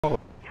They're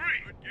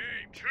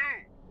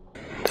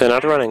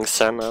not running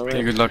Sen, are they?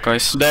 Okay, good luck,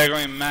 guys. They're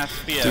going mass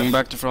BF. Doing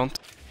back to front.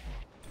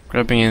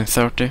 Grabbing in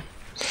 30.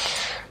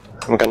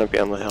 I'm gonna be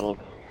on the hill.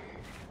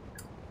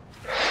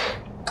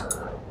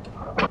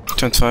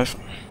 25.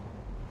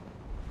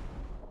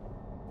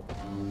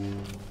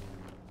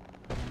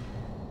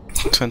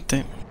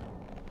 $20.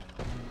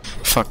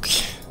 Fuck.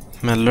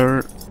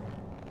 Meller.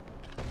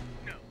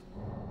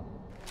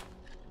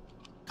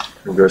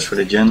 Who goes for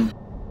the gen?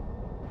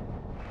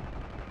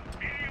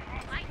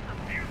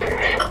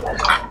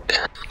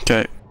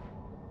 Okay.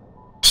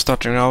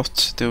 Starting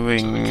out,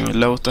 doing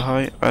low to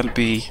high. I'll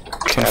be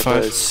 25. Kappa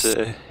is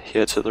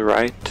here to the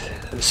right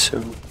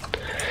soon.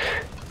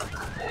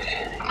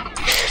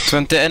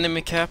 20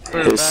 enemy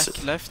capper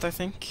back left, I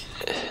think.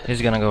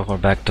 He's gonna go for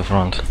back to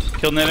front.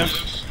 Killed him.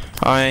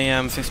 I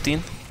am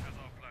 15.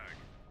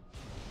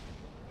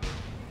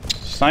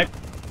 Snipe.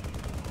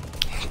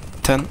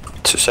 10.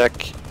 2 sec.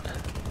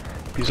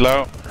 He's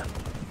low.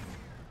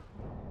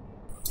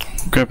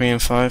 Grabbing in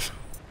 5.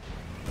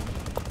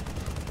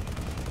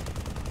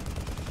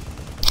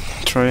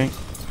 Trying.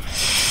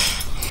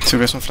 2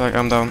 guys on flag,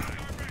 I'm down.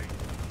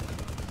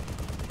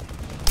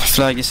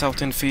 Flag is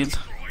out in field.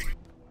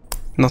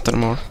 Not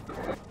anymore.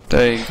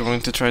 They're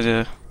going to try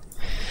the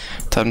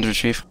time to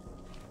retrieve.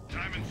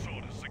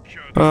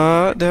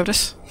 They have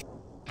this.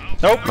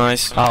 Nope.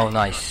 Nice. Oh,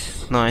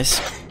 nice. Nice.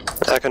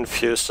 I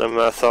confused them.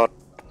 I thought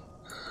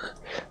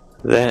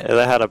they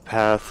had a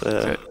path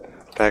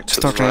back to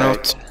Starting the right.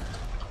 out.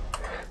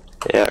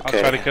 Yeah, I'll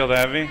try to okay. kill the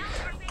heavy.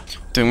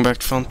 Doing back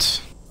to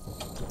front.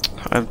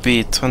 I'll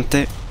be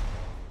 20.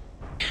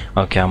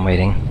 Okay, I'm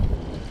waiting.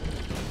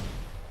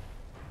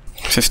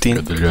 15.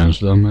 Get the gens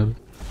down, maybe.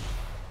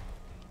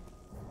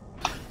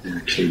 They're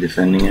actually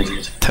defending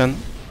it. 10.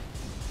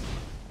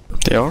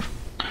 They are?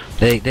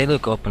 They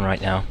look open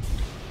right now.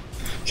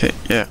 Okay,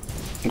 yeah.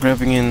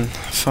 Grabbing in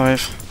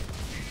 5.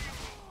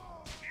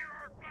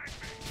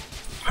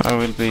 I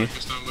will be.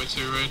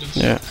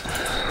 Yeah.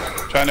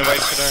 Trying to wait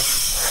for their...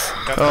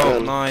 Oh,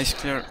 nice,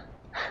 clear.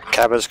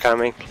 Kappa's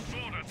coming.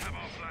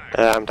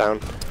 I'm down.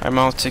 I'm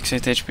out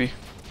 6-8 HP.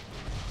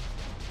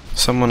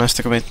 Someone has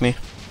to commit me.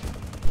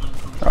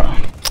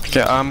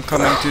 Okay, I'm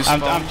coming to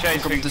spawn. I'm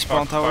chasing. Coming to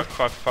spawn tower.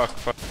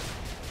 Fuck.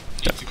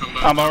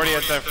 I'm already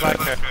at their flag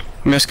here.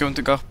 I'm just going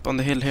to go up on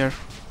the hill here.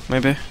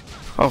 Maybe.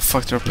 Oh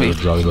fuck, they're Yeah, plate.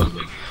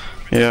 Drydock.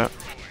 Yeah.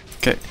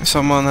 Okay,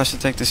 someone has to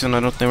take this one. I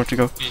don't know where to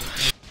go.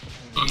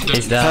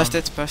 He's down.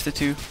 Past it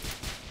too.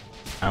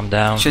 I'm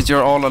down. Shit,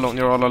 you're all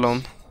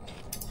alone.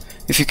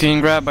 If you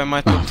can grab, I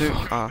might want to.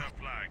 Ah.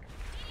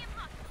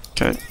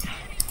 Okay,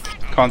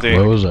 Can't Where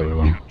do. was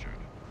everyone?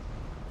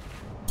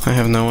 I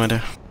have no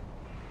idea.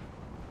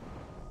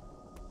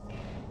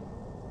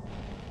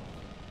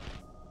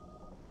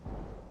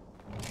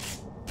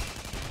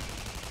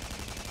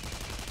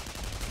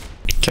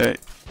 Okay,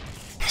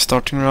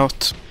 starting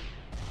route.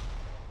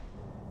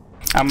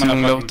 I'm Doing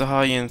gonna low fucking to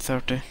high in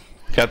 30.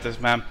 get this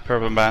man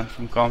purple band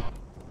from comp.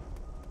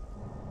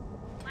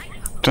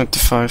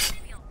 25.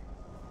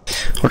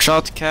 Watch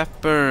out,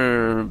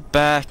 capper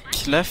back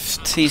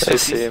left. He's I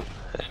see him.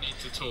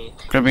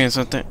 grabbing in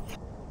 20.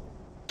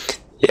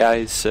 Yeah,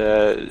 he's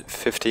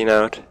 15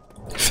 out.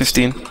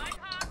 15.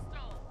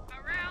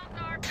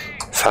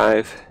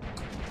 5.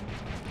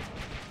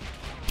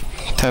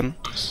 10.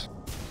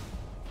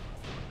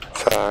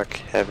 Fuck,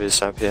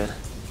 heavy's up here.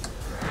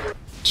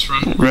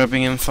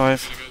 Grabbing in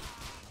 5.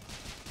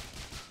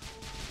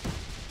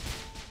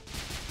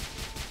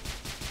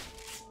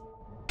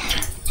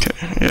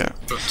 Okay, yeah.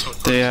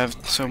 They have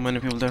so many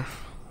people there.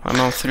 I'm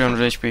on 300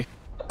 HP.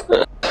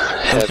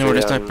 Don't know where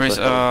the sniper is.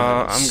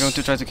 I'm going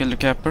to try to kill the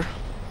capper.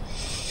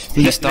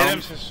 He's down.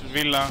 Williams is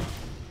villa.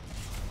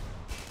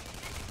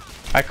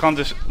 I can't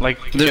just like.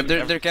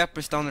 Their capper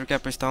is down,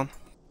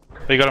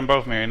 We got them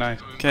both, Mary.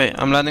 Nice. Okay,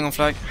 I'm landing on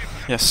flag.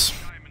 Yes.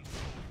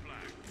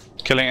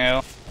 Killing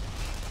Ale.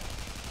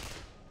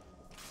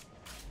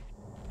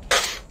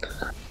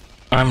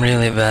 I'm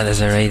really bad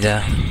as a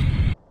raider.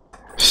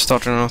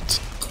 Starting out.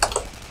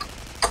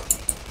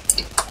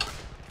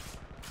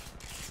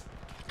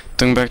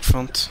 Doing back to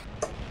front.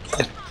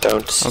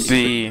 Don't I'll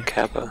see be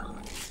Kappa.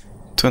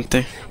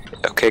 20.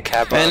 Okay,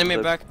 Kappa. Enemy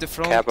on the, back to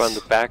front. Kappa on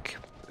the back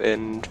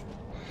in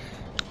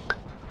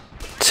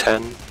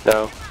 10.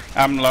 No.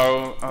 I'm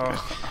low.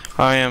 Oh.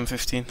 I am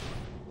 15.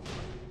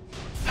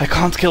 I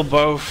can't kill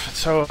both. It's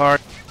so hard.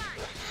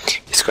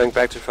 He's going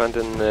back to front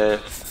in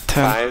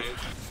 5.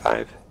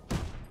 5.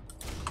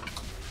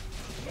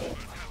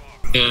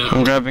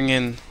 I'm grabbing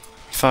in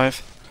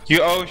 5.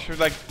 You should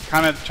like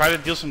kind of try to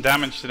deal some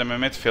damage to them in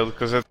midfield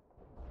because it.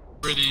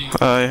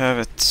 I have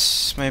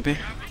it, maybe.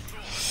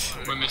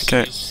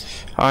 Okay.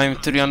 I'm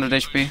 300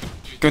 HP.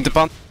 Going to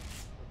punt.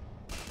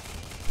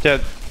 Yeah.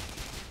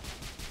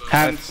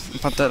 Hands.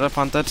 I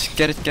punted.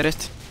 Get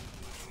it.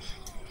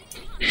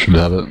 Should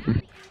have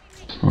it.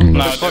 No,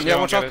 Watch just out,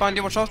 get it. behind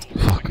you, watch out.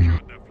 Fucking.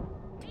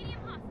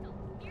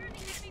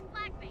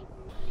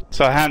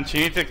 So Hans,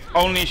 you need to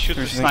only shoot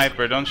the Who's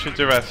sniper, don't shoot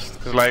the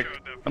rest. Cause like,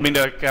 I mean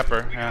the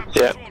capper, yeah.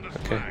 Yeah,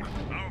 okay.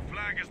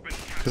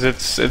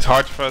 Because it's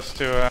hard for us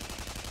to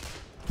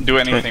do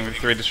anything with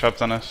 3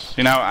 disrupt on us.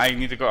 You know, I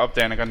need to go up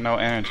there and I got no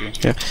energy.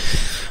 Yeah.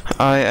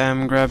 I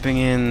am grabbing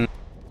in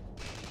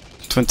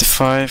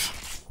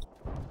 25.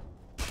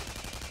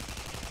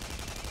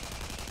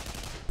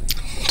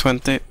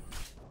 20.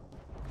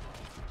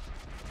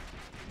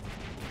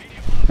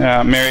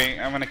 Yeah, Mary,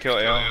 I'm gonna kill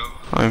Ale.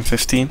 I'm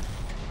 15.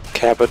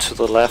 Kappa to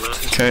the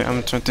left. Okay,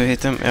 I'm trying to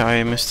hit him. Yeah,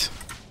 I missed.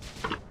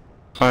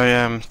 I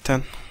am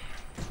 10.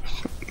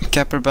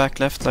 Capper back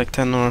left, like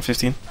 10 or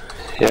 15.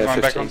 Yeah, I'm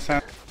going 15. back on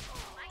stand.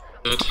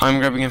 I'm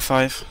grabbing in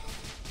 5.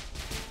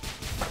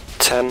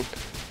 10.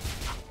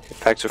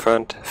 Back to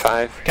front.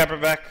 5. Capper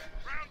back.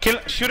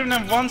 Shoot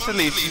him once at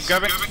least. He's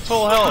grabbing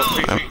full health.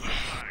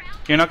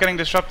 You're not getting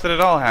disrupted at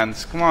all,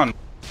 Hans. Come on.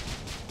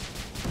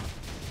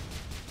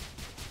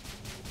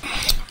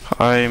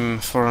 I'm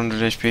 400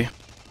 HP.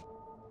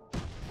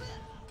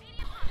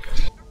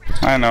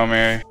 I know,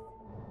 Mary.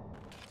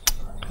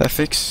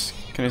 FX,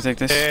 can you take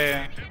this?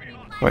 Yeah.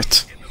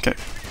 Wait, okay.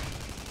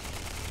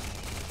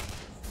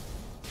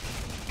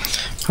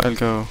 I'll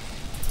go.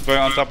 Going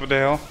on top of the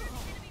hill.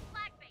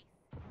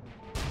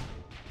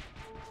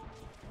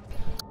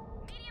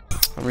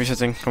 I'm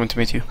resetting, coming to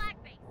meet you.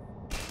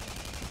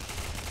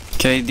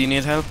 Okay, do you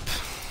need help?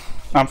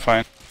 I'm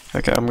fine.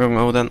 Okay, I'm going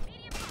Odin.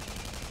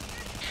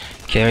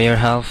 Carry your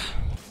health.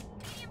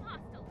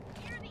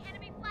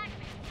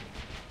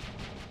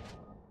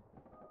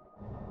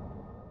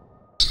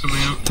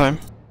 Time.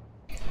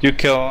 You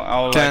kill.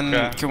 I'll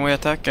Can we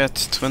attack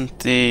at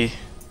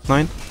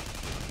 29?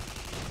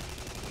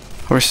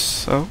 Or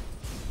so?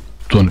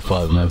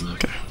 25 now.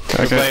 Okay,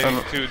 play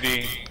I'm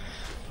 2D.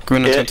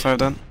 going at Yeah. 25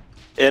 then.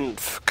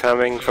 Inf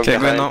coming from Okay,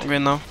 behind. go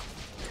in now.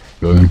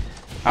 Going.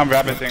 I'm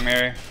rabbiting,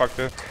 Mary. Fuck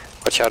this.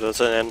 Watch out,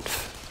 there's an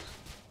inf.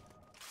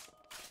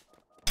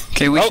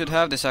 Okay, we Oh. should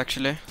have this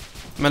actually.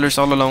 Miller's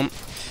all alone.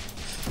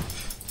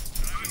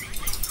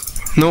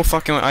 No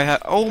fucking way, I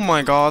have. Oh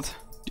my god.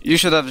 You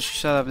should have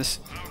this.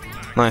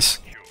 Nice.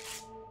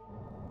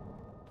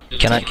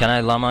 Can I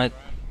llama it?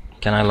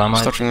 Can I llama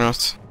it? Starting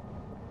route.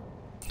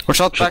 We're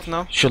shot back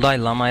now. Should I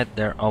llama it?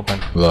 They're open.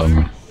 Without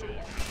me.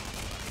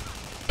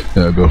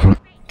 Yeah, go for it.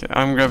 Okay,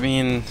 I'm grabbing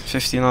in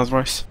 15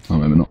 otherwise. Oh,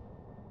 maybe not.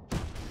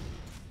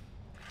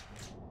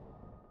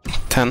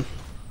 10.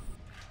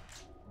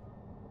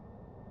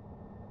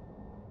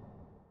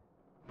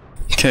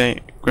 Okay,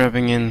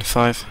 grabbing in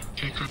 5.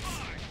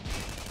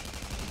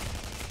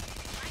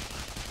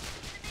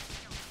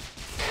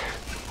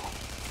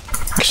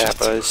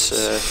 Kappa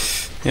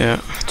is Yeah.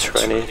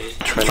 20.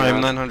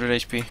 I'm 900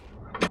 HP.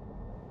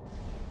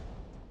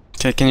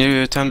 Okay, can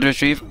you time to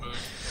retrieve?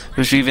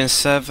 Retrieve in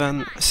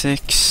 7,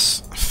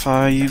 6,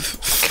 5,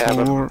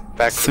 Kappa 4,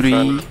 back to 3,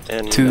 front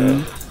in 2,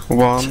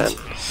 1. 10.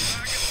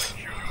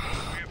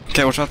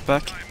 Okay, we're shot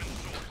back.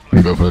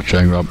 I'm going for the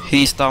chain grab.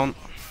 He's down.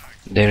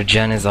 Their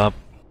gen is up.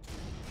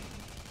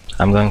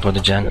 I'm going for the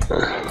gen.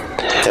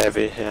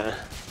 Heavy, yeah.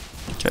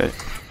 Okay.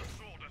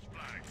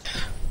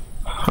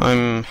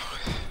 I'm...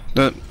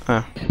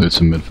 It's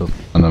in midfield.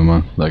 And then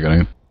man, they're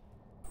getting it.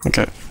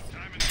 Okay.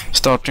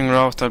 Starting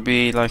route, I'll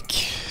be like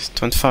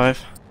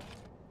 25.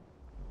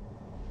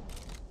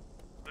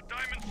 The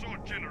diamond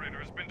sword generator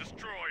has been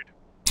destroyed.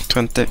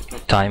 20.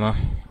 Timer.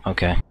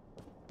 Okay.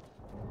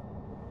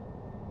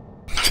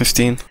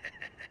 15.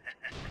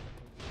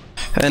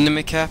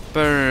 Enemy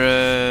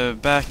capper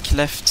back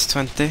left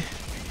 20.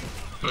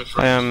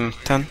 I am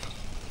 10.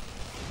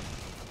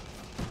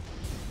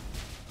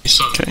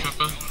 Okay.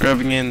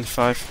 Grabbing in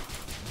 5.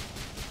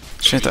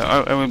 Shit,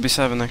 I will be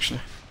 7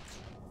 actually.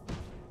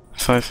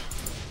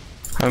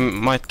 5. I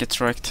might get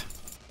striked.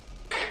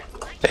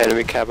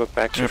 Enemy Kappa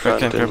back to I front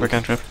can't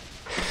in trip.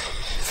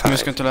 I'm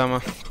just going to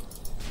llama.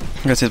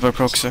 Got hit by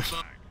proxy.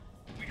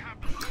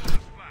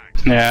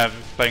 Yeah, I'm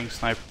playing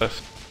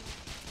snipers.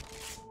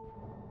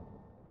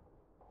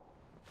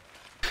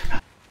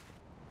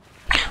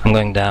 I'm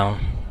going down.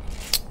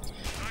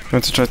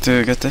 Going to try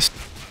to get this.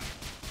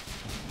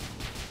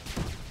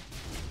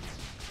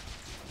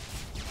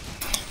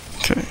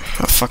 Okay.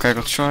 Oh fuck, I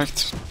got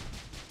striked.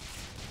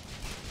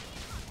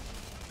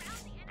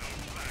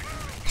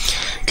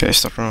 Okay,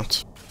 stop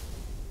round.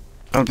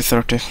 I'll be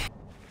 30.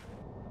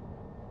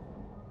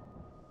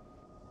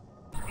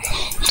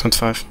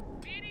 25.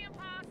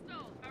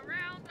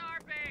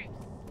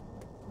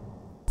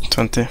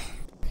 20.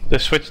 The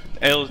switch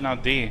Ale is now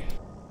D.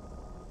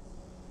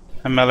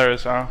 And Meller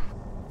is R.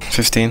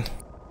 15.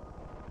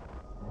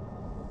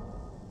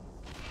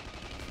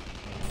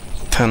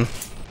 10.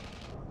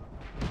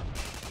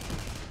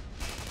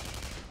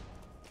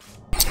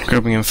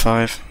 Grabbing in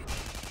 5.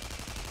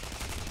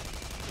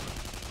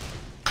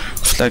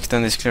 Flag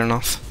stand is clear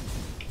enough.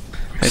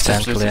 It's Stand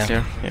absolutely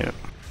clear. clear. Yeah.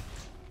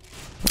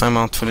 I'm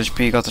out full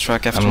HP, got the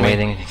track after I'm me.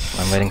 waiting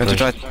Going to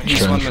try. for He's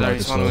Sure, one sure, there,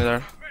 he's one so-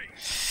 there.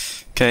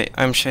 Okay,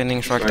 I'm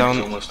chaining Shrike Strike's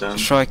down. almost down.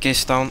 Shrike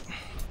is down.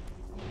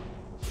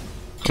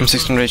 I'm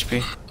 600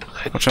 HP.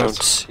 I Watch don't out.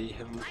 see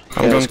him.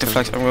 I'm Yeah, going it's to coming.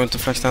 flex. I'm going to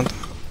flex stand.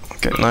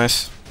 Okay,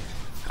 nice.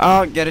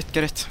 Ah, get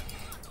it.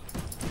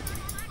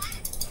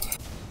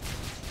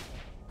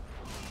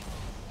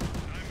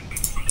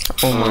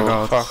 Oh my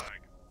god. Fuck.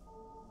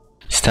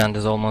 Stand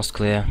is almost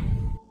clear.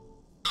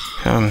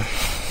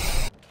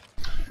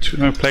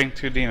 We're playing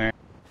 2D, man.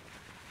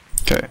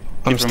 Okay,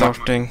 I'm Keep 'em up.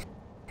 starting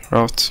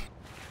route.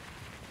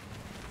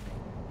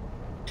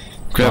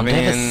 Don't Grabbing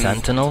they have a in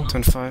sentinel?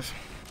 25.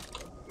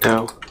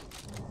 No.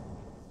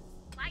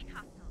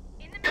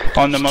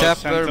 On the most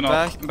Capper sentinel.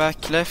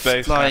 back left,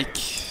 Base. like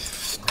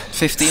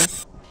 15.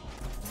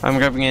 I'm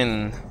grabbing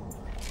in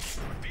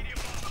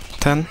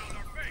 10.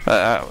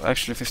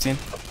 Actually 15.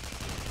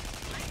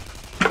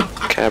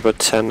 Cabot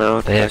 10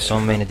 out. They have so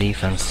many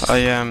defense. I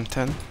am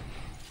 10.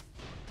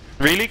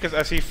 Really? Because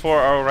I see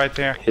 4-0 right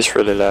there. He's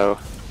really low.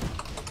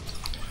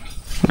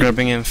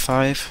 Grabbing in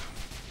 5.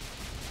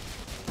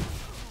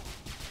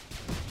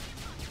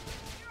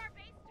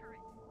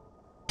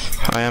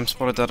 I am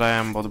spotted that I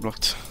am body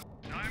blocked.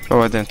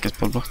 Oh, I didn't get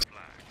body blocked.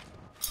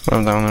 But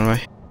I'm down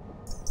anyway.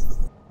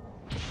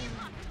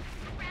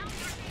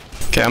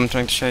 Okay, I'm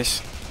trying to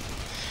chase.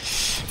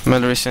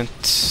 Meller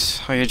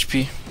isn't high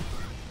HP.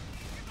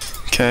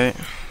 Okay,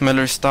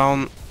 Meller is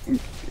down.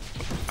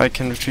 I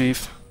can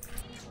retrieve.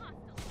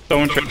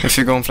 Don't trip. If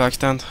you go on flag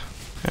stand.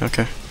 Yeah,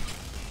 okay.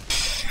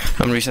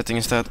 I'm resetting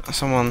instead.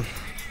 Someone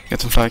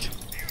get on flag.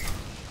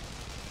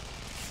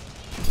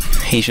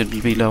 He should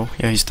be low.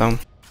 Yeah, he's down.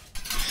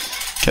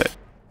 Okay.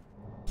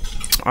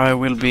 I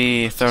will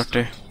be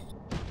 30.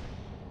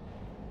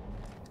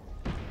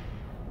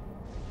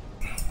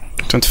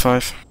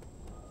 25.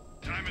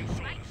 Diamond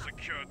soldiers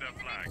secured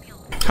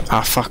their flag.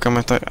 Ah, fuck, I'm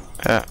at the...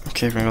 Yeah,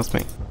 okay, he got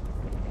me.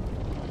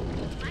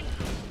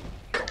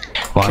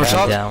 One Push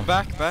out, down.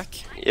 back.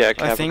 Yeah,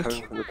 Cabot think-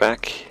 coming from the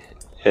back.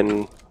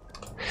 I'm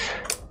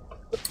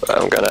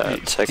gonna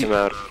take him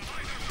out.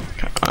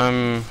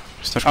 I'm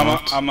starting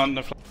out. I'm on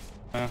the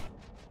flag.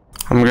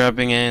 I'm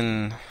grabbing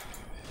in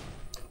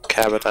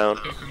Cabot down.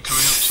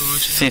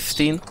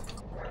 15.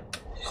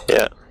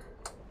 Yeah.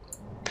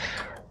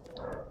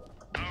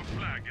 Our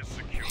flag is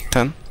secure.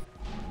 10.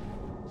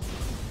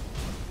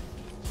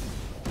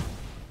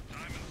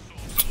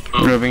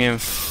 Grabbing in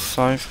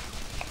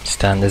 5.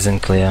 Stand isn't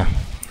clear.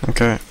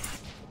 Okay.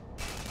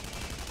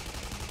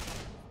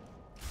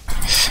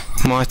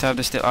 Might have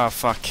this still. Ah,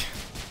 fuck.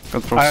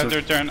 Got I have to props.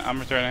 return. I'm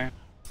returning.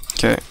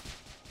 Okay.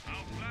 Our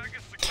flag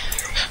is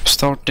secure.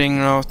 Starting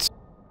route.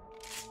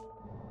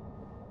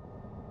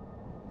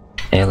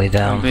 Ailey Will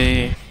down.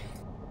 be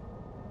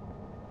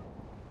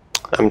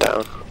I'm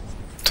down.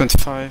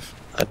 25.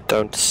 I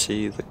don't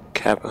see the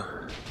Cabot.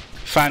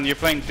 Fan, you're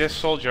playing this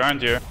soldier,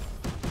 aren't you?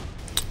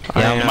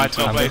 Yeah, You am might as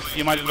well I'm- play.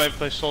 You might as well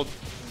play soldier.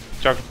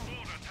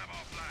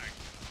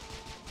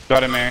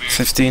 Got him here.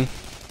 15. Our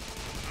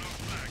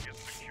flag is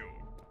secure.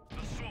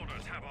 The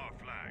soldiers have our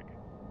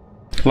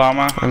flag.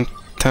 Llama. I'm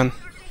 10.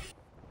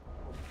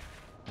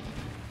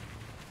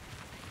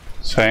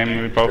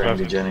 Same. We both Grabbing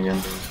the have. gen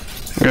again.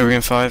 Grabbing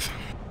in 5.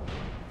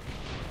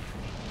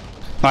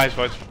 Nice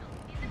boys.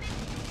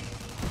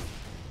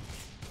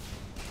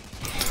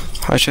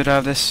 I should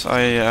have this. I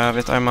have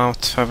it. I'm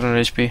out.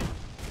 500 HP.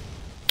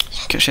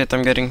 Okay, shit,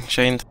 I'm getting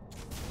chained.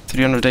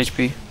 300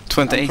 HP.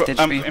 28 HP.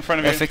 I'm in front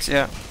of you. FX,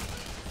 yeah.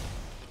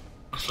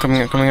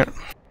 Coming here.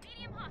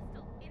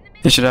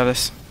 You should have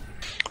this.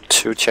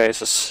 2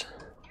 chases.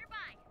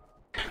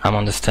 I'm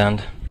on the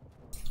stand.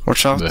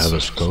 Watch out. They have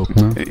a scope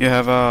now. You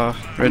have a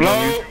red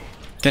on you. Blow.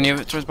 Can you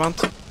respond?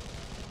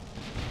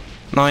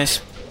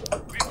 Nice.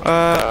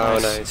 Oh,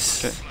 Nice.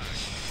 nice. Okay.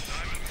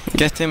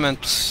 Get him and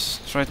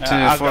try to...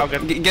 I'll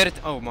get- get it.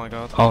 Oh my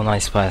god. Oh,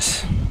 nice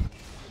pass.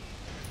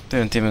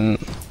 Didn't even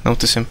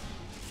notice him.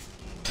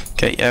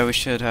 Okay, yeah, we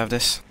should have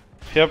this.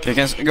 Yep. Okay,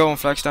 can go on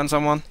flag stand,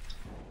 someone.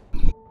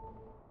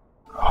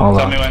 Hold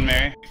Tell me on. when,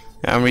 Mary.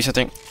 Yeah, I'm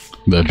resetting.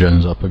 The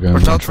gen's up again.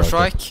 Watch I'll out for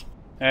try to- strike.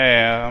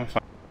 Yeah, I'm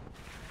fine.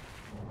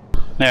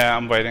 Yeah,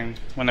 I'm waiting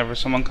whenever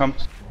someone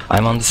comes.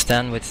 I'm on the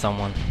stand with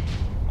someone.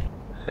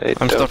 I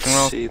I'm don't starting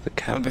route. see the I'll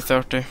Cabot. be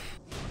 30.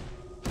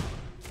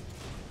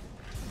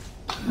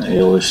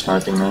 Ale is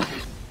starting now.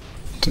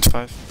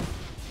 25.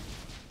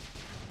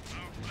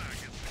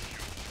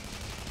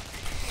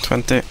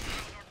 20.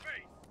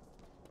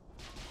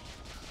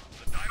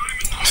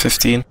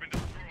 15.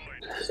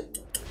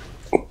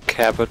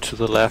 Cabot to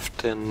the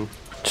left in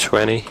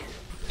 20.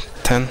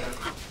 10.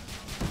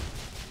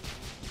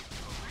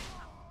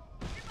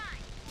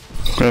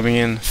 Grabbing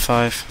in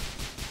 5.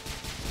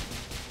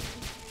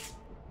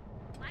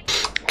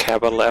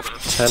 Cabot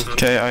left 10.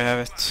 Okay, I have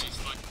it.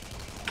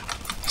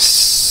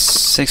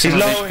 600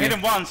 He's low. HP. Hit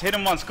him once. Hit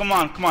him once. Come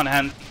on,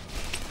 hand.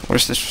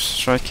 Where's this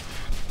strike?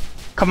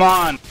 Come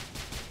on.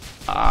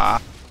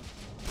 Ah.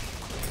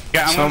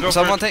 Yeah, I'm gonna go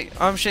Someone for it.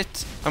 take. Oh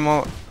shit! I'm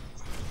all.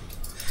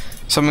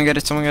 Someone get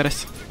it.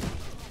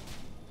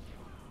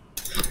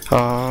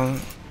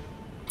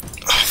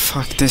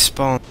 Fuck this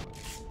spawn.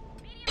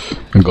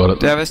 I got it.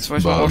 Do you have it?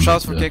 Watch But,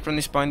 out for yeah. kick when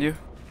he's behind you.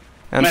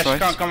 And Mesh,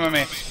 strikes. come with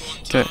me.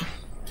 Okay.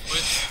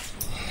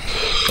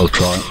 I'll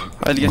try.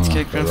 I'll get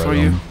kick they're for right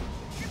you. on.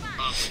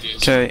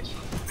 Okay.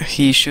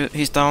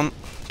 He's down.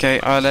 Okay,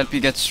 I'll help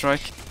you get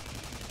strike.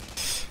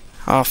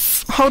 How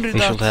did We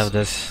that? should have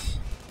this.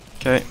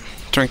 Okay.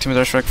 Trying to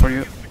meter strike for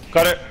you.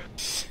 Got it.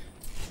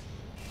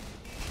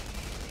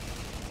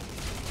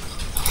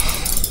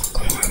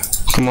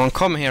 Come on,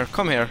 come here,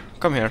 come here,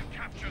 come here.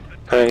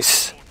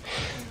 Nice.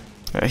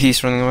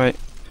 He's running away.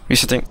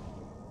 Resetting.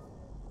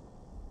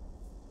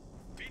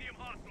 Medium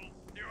hostile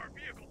near our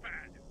vehicle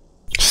pad.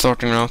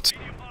 Starting route.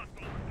 Medium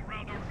hostile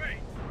around our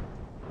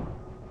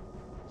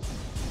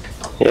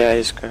base. Yeah,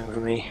 he's going with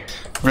me.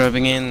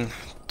 Grabbing in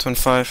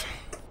 25,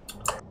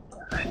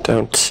 I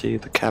don't see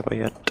the Kappa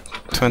yet.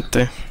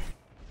 20,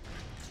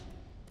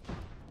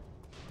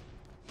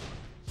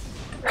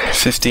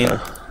 15,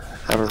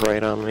 Have it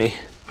right on me.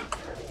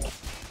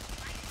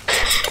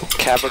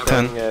 Kappa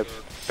 10. going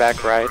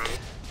back right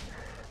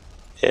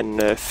in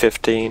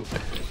 15.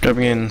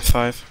 grabbing in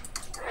 5.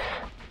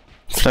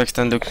 Flag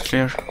stand look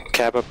clear.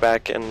 Kappa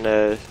back in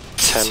 10.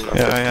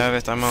 Yeah, I have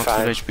it, I'm out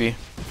Five. of HP.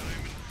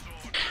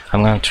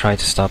 I'm gonna try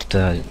to stop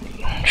the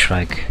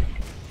Shrike.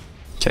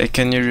 Okay,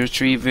 can you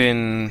retrieve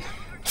in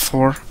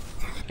 4?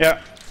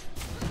 Yeah.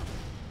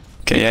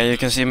 Okay, yeah, you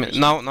can see me.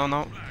 No.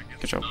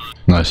 Good job.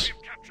 Nice.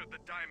 Captured the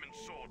diamond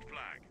sword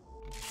flag.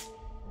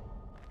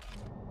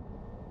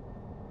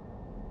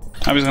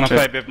 I was gonna Okay.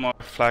 play a bit more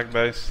flag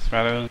based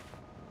rather than.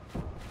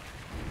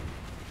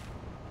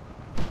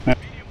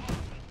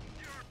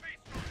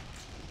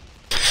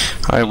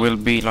 I will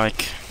be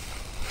like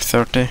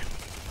 30.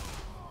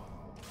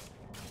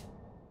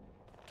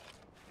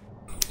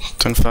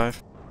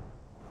 25.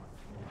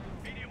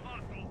 Medium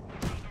hostile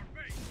around our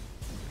base.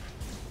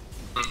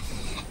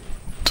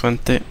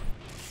 20.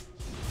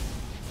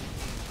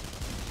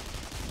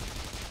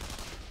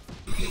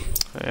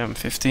 I am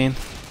 15.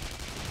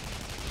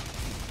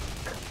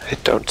 I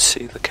don't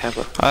see the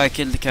Kappa. I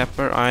killed the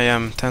capper, I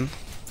am 10.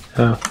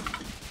 Oh.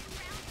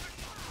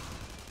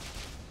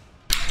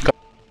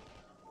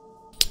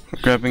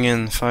 Grabbing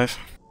in 5.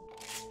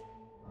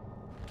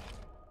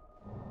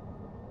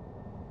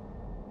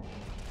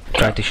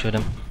 Try to shoot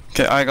him.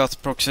 Okay, I got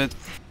proxied.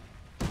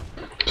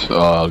 So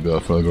I'll go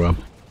for a grab.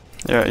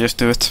 Yeah, just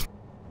do it.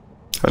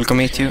 I'll come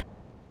meet you.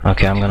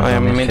 Okay, I'm gonna I go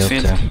am in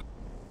midfield midfield. too.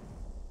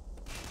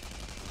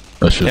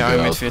 I should Yeah, I'm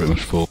be out midfield. pretty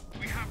much full.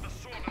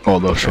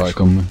 Although Shrike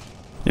on me.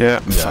 Yeah,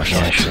 Yeah,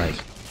 Yeah, Shrike.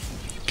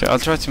 okay, I'll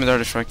try to mid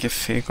the strike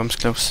if he comes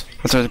close.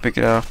 I'll try to pick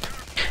it up.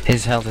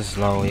 His health is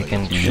low, you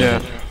can shoot Yeah.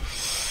 it.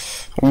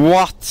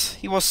 What?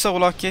 He was so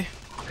lucky.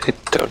 I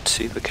don't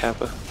see the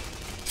Kappa.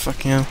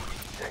 Fucking hell.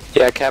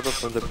 Yeah, Kappa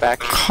from the back.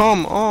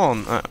 Come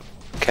on!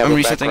 Kappa I'm back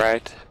resetting.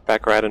 right.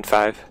 Back right in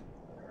 5.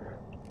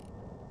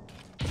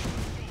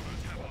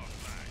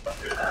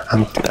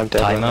 I'm dead right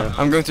Timer. now.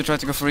 I'm going to try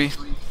to go free.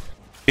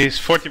 He's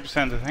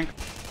 40%, I think.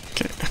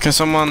 Okay, can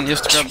someone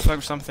just grab a flag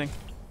or something?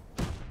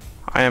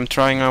 I am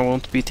trying, I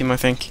won't beat him, I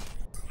think.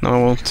 No, I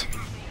won't.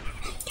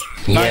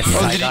 Yes, Oh,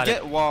 I did you got get?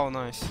 it. Wow,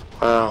 nice.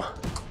 Wow.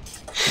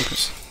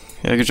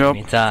 Yeah, good job.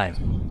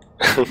 Anytime.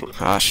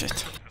 Ah, shit. Has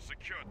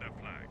secured their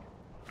flag.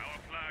 Our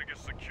flag is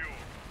secure.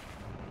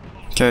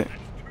 Okay.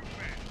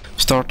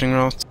 Starting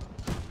route.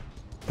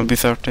 Will be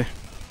 30.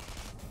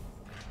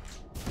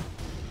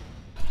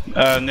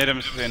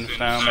 Nidham's in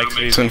now, makes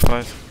it easy.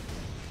 25.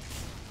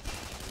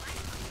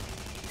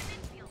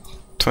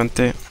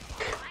 20. Capper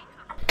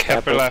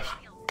Kappa left.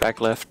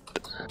 back left.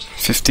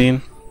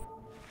 15.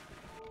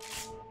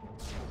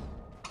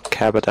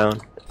 Kappa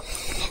down.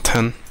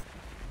 10.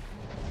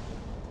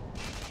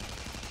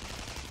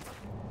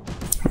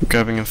 I'm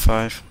grabbing in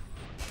 5.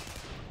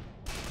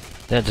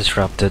 They're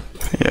disrupted.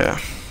 Yeah.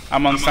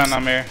 I'm on San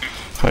Amir.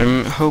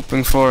 I'm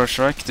hoping for a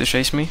Shrike to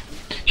chase me.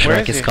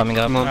 Shrike is is he? coming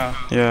up. Come on.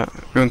 Oh. Yeah,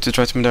 going to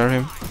try to mid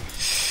him.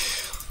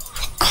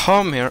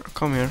 Come here,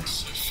 come here.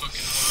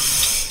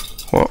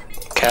 Whoa.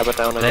 Kappa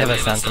down They have a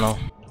again. sentinel.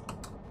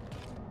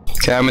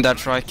 Okay, I'm in that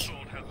Shrike.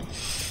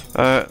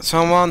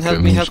 Someone help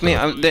Okay, me, move help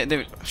me.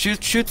 They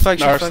shoot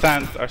flag, Our shoot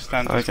flag.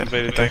 stand is Okay,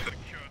 completed. okay.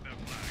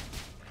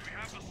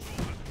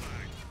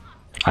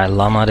 I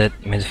llamaed it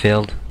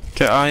midfield.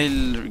 Okay,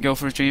 I'll go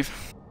for retrieve.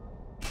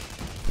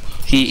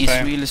 He is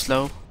Same. really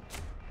slow.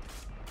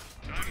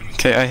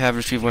 Okay, I have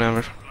retrieve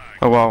whenever.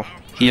 Oh wow,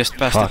 he just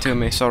passed Fuck. it to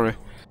me, sorry.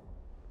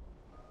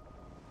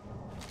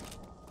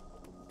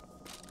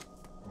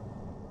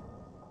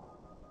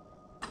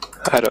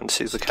 I don't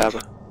see the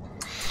Kappa.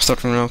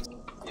 Starting route.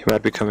 He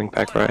might be coming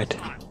back right.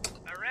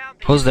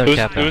 Who's their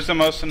capper? Who's the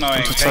most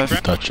annoying? 25.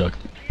 Capper? Touch chuck.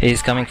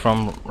 He's coming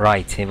from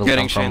right. He will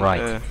Getting come from chain.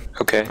 right.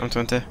 Okay. I'm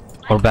 20.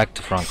 Or back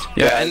to front.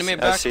 Yeah, Yeah, enemy I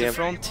back see to him.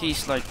 front,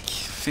 he's like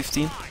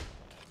 15.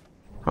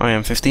 I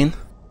am 15.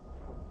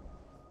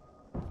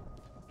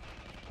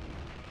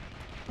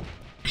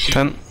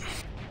 10.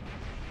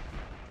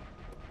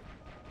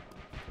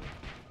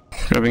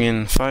 Grabbing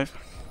in 5.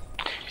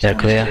 They're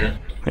clear.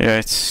 Yeah,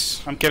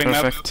 it's I'm getting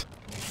up. perfect.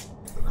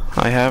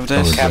 I have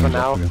this. Kappa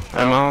now.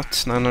 I'm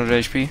out, 900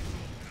 HP.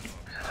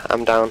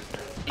 I'm down.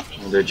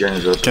 The gen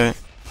is up. Okay.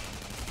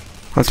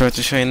 I'll try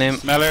to chain him.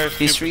 Meller,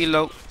 He's really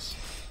low.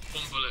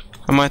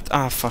 I might.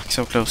 Ah, fuck,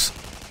 so close.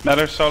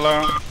 Meller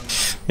solo.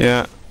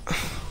 Yeah.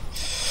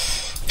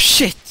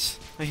 Shit!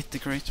 I hit the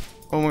crate.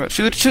 Oh my god,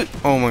 shoot, shoot!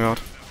 Oh my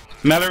god.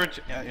 Meller,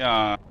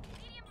 yeah.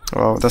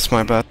 Wow, that's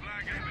my bad.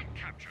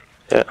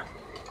 Yeah.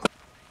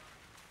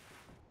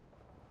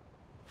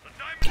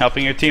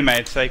 Helping your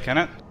teammates, say, can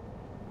it?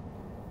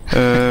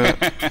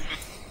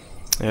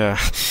 Yeah.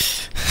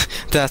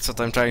 That's what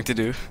I'm trying to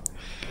do.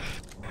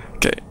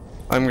 Okay,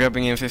 I'm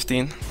grabbing in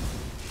 15.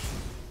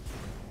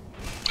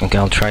 Okay,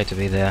 I'll try to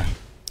be there.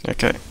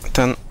 Okay,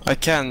 then I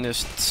can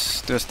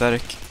just do a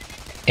static.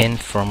 In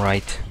from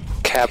right.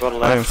 Cab on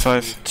I am left.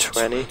 5.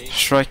 20.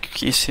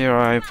 Strike is here,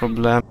 I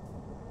problem.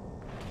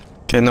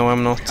 Okay, no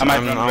I'm not. I might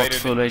I'm run out raided.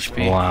 full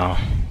HP. Wow.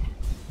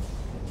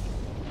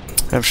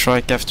 I have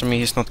Shrike after me,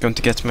 he's not going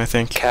to get me I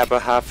think. Cab a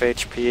half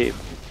HP.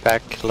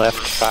 Back left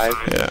 5.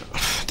 Yeah,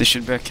 this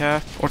should be a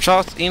cap. Watch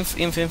out, inf.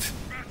 Okay.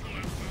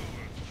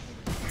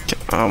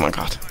 Oh my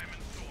god.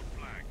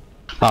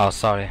 Oh,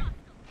 sorry.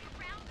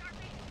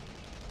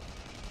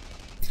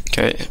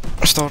 Okay,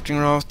 starting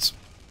route.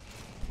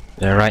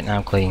 Yeah, right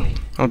now clean.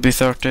 I'll be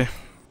 30.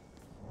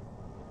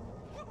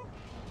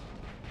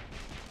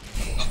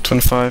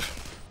 25.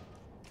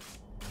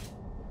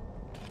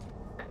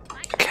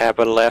 Cab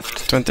on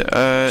left. 20.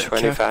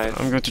 25. Cap.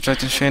 I'm going to try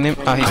to chain him.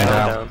 Ah, he's I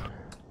down. know. Down.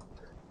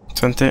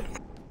 20.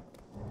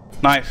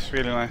 Nice,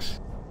 really nice.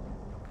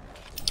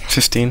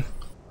 15.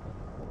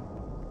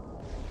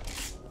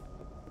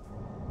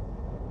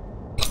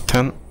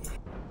 10.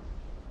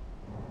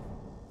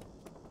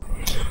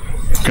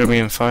 Grabbing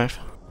in 5.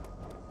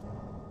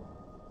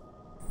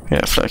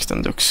 Yeah, flags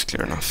and looks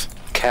clear enough.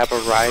 Cab a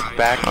right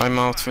back. I'm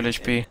out full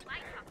HP.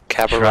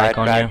 Cab a Shrike right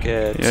on back.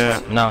 you?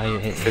 Yeah. No,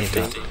 he's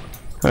 15. out.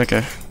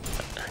 Okay.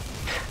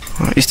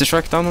 Is the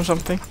Shrike down or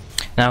something?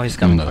 Now he's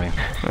coming No. for you.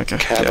 Okay.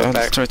 Cab Yeah, a I'll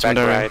back, try to back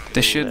there. right.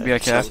 There should be a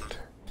cap. Cent.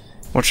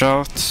 Watch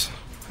out.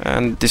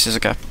 And this is a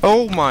cap.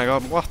 Oh my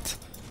god, what?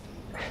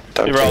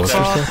 Don't You rolled jinx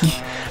that.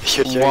 it.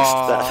 You jinxed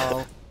that.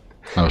 Wow.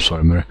 Oh,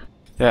 sorry, Murray.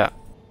 Yeah.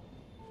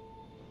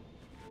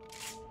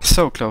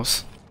 So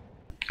close.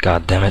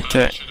 God damn it.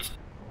 Okay.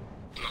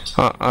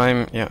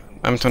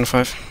 I'm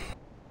 25.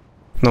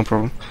 No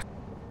problem.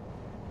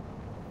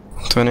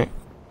 20.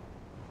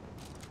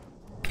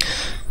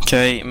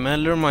 Okay,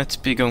 Meller might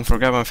be going for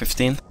grab on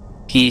 15.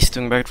 He's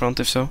doing back front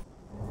if so.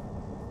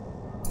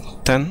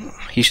 10.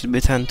 He should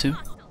be 10 too.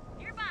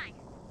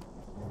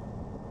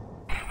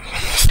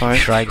 5.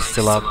 Shrike's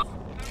still up.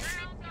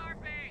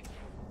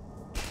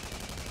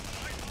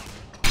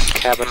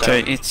 Cab a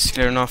Okay, down. it's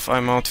clear enough.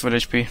 I'm out full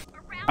HP.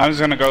 I'm just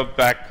gonna go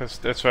back because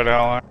that's where they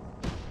all are.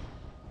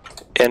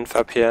 Inf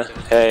up here.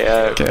 Hey,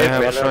 Okay, I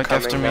have a Reno Shrike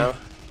coming after me. now.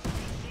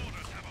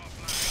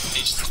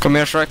 Come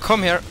here, Shrike.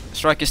 Come here.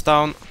 Shrike is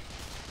down.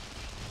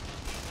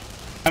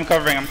 I'm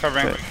covering.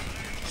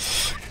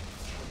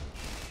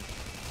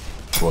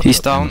 He's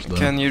down.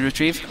 Can you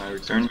retrieve? Can I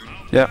return?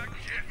 Yeah.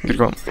 Good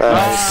one.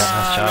 Nice.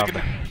 Nice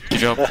job. Good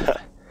job.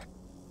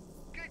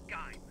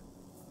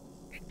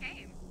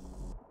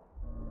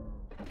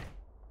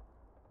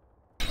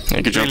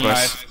 Yeah, good job, Really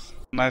guys.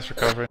 nice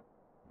recovery.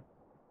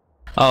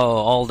 Oh,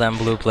 all them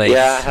blue plates.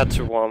 Yeah, I had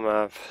to warm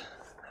up.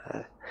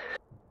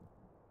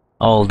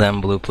 All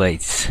them blue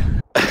plates.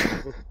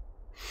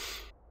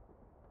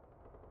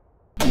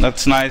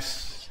 That's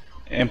nice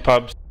in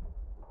pubs.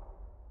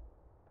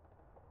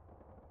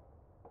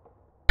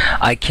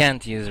 I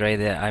can't use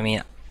radar. I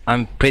mean,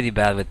 I'm pretty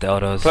bad with the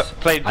autos.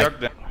 Play jug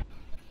then.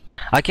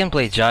 I can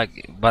play jug,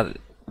 but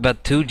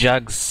 2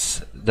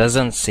 jugs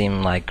doesn't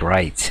seem like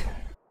right.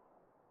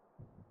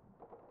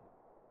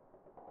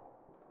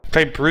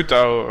 Play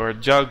Bruto or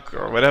Jug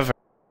or whatever.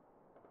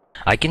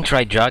 I can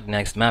try jug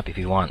next map if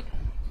you want.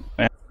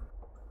 Yeah.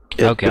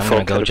 Yeah, Okay, I'm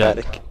before gonna go jug.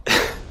 Drydock.